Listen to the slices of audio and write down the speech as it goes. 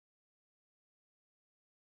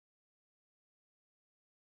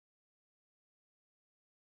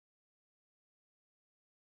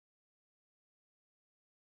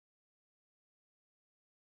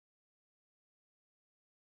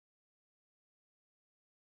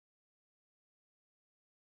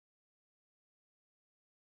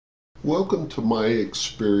Welcome to my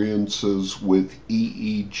experiences with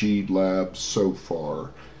EEGLAB so far.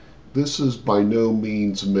 This is by no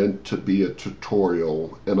means meant to be a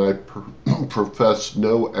tutorial, and I profess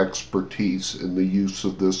no expertise in the use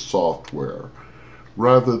of this software.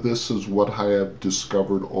 Rather, this is what I have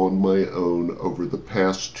discovered on my own over the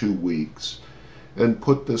past 2 weeks, and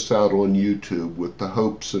put this out on YouTube with the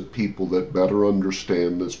hopes that people that better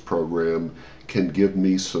understand this program can give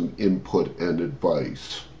me some input and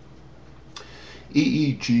advice.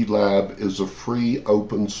 EEGLAB is a free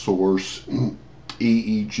open source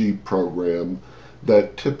EEG program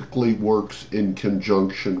that typically works in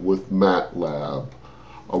conjunction with MATLAB,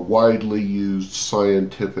 a widely used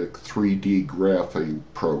scientific 3D graphing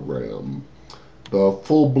program. The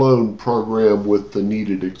full-blown program with the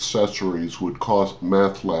needed accessories would cost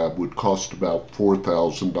about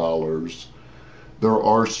 $4,000. There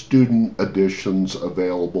are student editions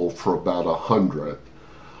available for about $100.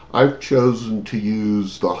 I've chosen to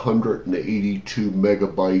use the 182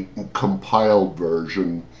 megabyte compiled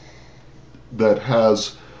version that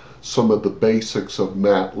has some of the basics of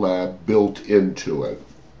MATLAB built into it,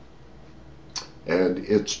 and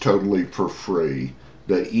it's totally for free.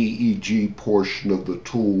 The EEG portion of the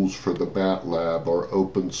tools for the MATLAB are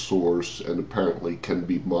open source and apparently can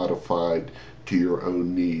be modified to your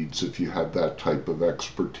own needs if you have that type of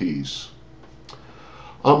expertise.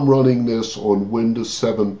 I'm running this on Windows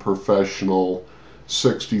 7 Professional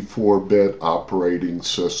 64-bit operating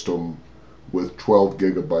system with 12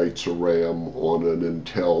 gigabytes of RAM on an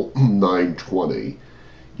Intel 920.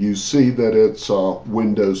 You see that it's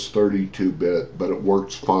Windows 32-bit, but it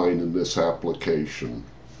works fine in this application.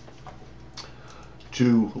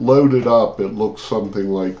 To load it up, it looks something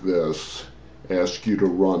like this. Ask you to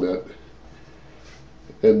run it,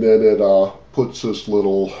 and then it puts this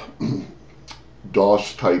little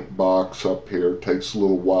DOS type box up here. It takes a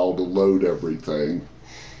little while to load everything.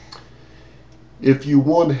 If you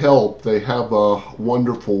want help, they have a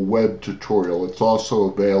wonderful web tutorial. It's also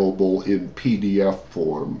available in PDF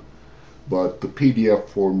form, but the PDF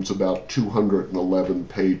form is about 211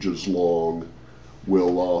 pages long.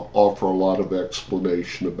 Will offer a lot of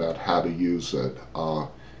explanation about how to use it.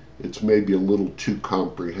 It's maybe a little too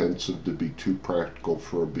comprehensive to be too practical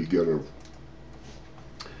for a beginner.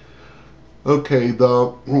 Okay,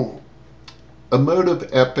 the Emotiv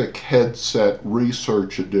Epoc Headset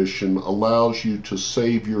Research Edition allows you to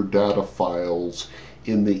save your data files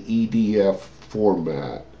in the EDF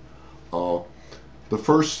format. The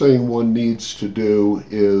first thing one needs to do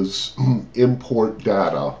is import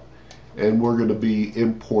data, and we're going to be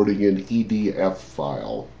importing an EDF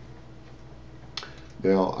file.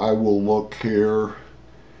 Now I will look here,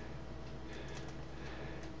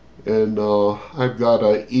 and I've got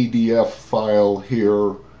an EDF file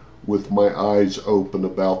here with my eyes open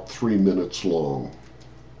about 3 minutes long.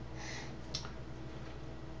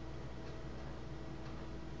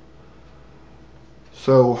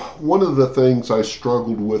 So one of the things I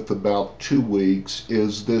struggled with about 2 weeks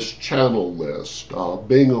is this channel list.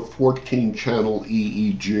 Being a 14-channel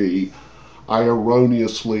EEG, I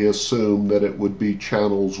erroneously assumed that it would be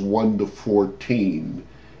channels 1 to 14.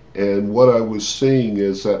 And what I was seeing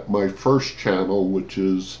is that my first channel, which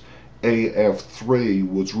is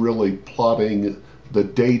AF3, was really plotting the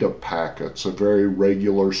data packets, a very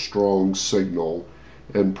regular, strong signal,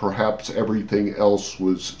 and perhaps everything else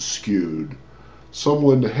was skewed.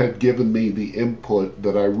 Someone had given me the input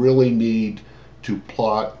that I really need to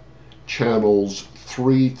plot channels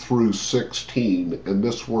 3 through 16, and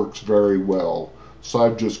this works very well. So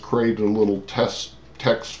I've just created a little text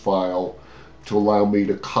file to allow me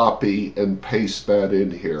to copy and paste that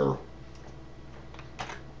in here.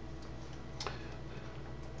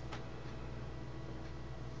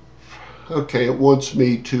 Okay, it wants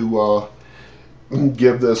me to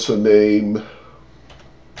give this a name.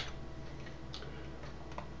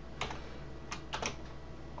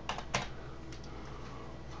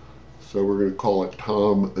 So we're going to call it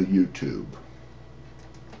Tom YouTube.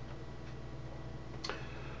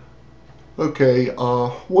 Okay,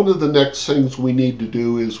 one of the next things we need to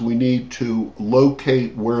do is we need to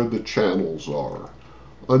locate where the channels are.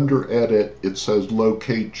 Under Edit, it says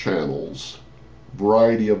Locate Channels.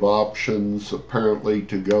 Variety of options, apparently,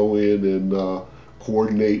 to go in and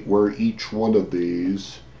coordinate where each one of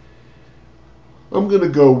these. I'm going to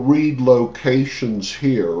go Read Locations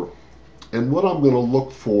here, and what I'm going to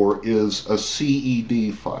look for is a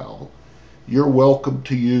CED file. You're welcome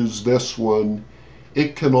to use this one.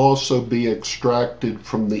 It can also be extracted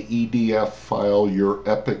from the EDF file your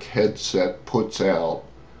Epoc headset puts out.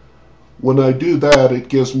 When I do that, it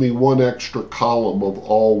gives me one extra column of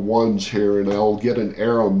all ones here, and I'll get an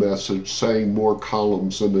error message saying more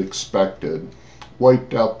columns than expected.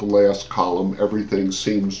 Wiped out the last column, everything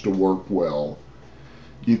seems to work well.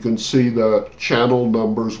 You can see the channel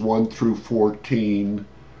numbers 1 through 14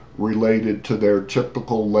 related to their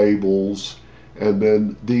typical labels, and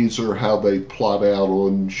then these are how they plot out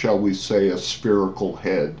on, shall we say, a spherical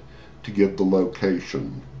head to give the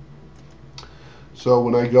location. So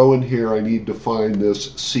when I go in here, I need to find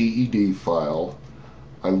this CED file.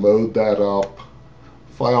 I load that up.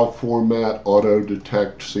 File format, auto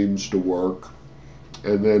detect seems to work,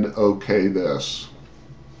 and then OK this.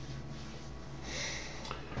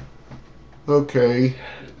 Okay,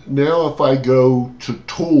 now if I go to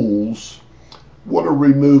Tools, want to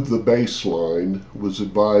remove the baseline, was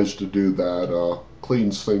advised to do that,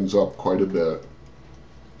 cleans things up quite a bit.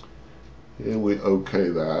 And we OK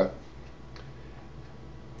that.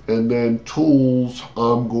 And then Tools,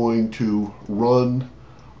 I'm going to run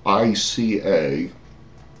ICA.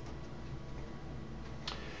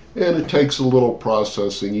 And it takes a little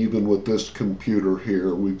processing, even with this computer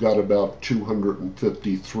here. We've got about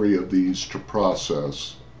 253 of these to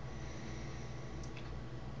process.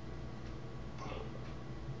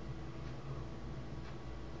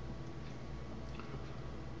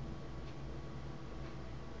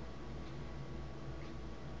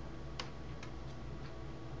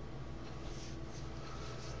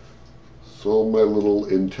 So my little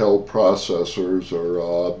Intel processors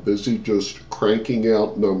are busy just cranking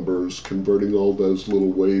out numbers, converting all those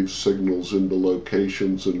little wave signals into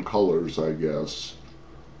locations and colors, I guess.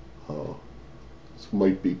 This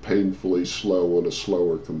might be painfully slow on a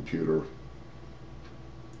slower computer.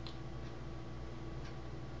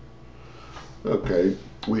 Okay,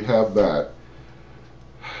 we have that.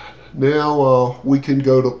 Now we can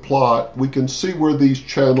go to plot. We can see where these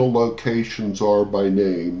channel locations are by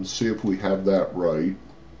name, see if we have that right.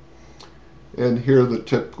 And here are the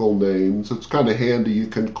typical names. It's kind of handy. You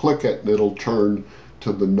can click it and it'll turn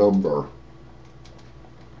to the number.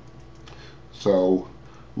 So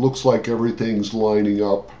looks like everything's lining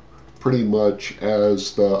up pretty much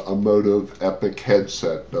as the Emotiv Epoc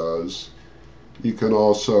headset does. You can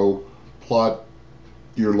also plot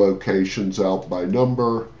your locations out by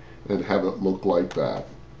number and have it look like that.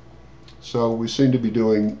 So we seem to be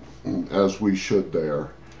doing as we should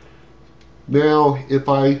there. Now if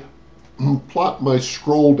I plot my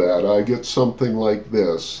scroll data, I get something like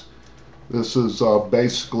this. This is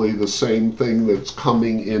basically the same thing that's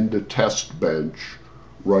coming into Testbench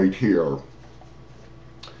right here. You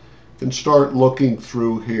can start looking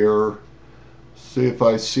through here, see if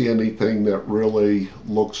I see anything that really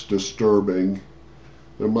looks disturbing.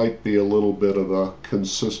 There might be a little bit of a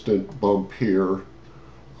consistent bump here.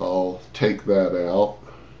 I'll take that out.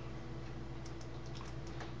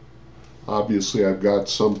 Obviously I've got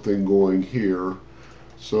something going here.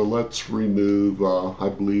 So let's remove, I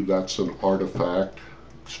believe that's an artifact,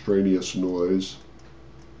 extraneous noise.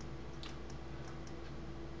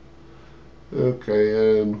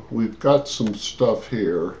 Okay, and we've got some stuff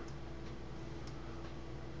here.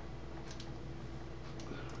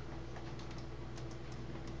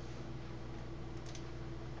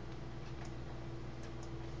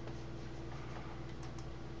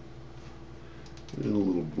 And a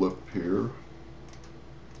little blip here.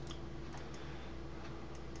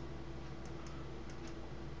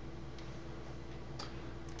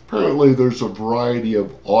 Apparently there's a variety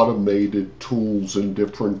of automated tools and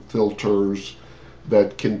different filters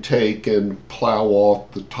that can take and plow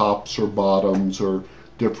off the tops or bottoms, or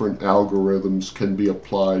different algorithms can be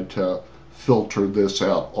applied to filter this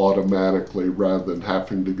out automatically rather than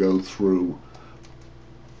having to go through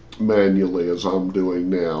manually as I'm doing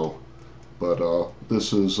now. But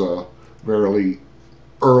this is a very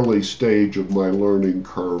early stage of my learning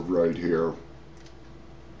curve right here.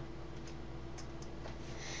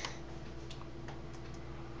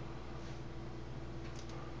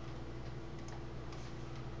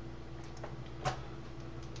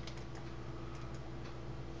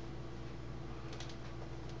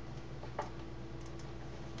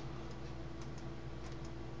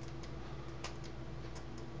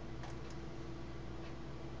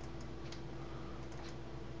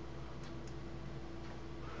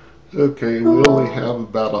 Okay, we only have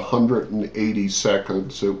about 180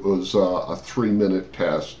 seconds. It was a 3-minute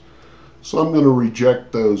test. So I'm going to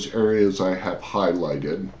reject those areas I have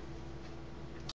highlighted.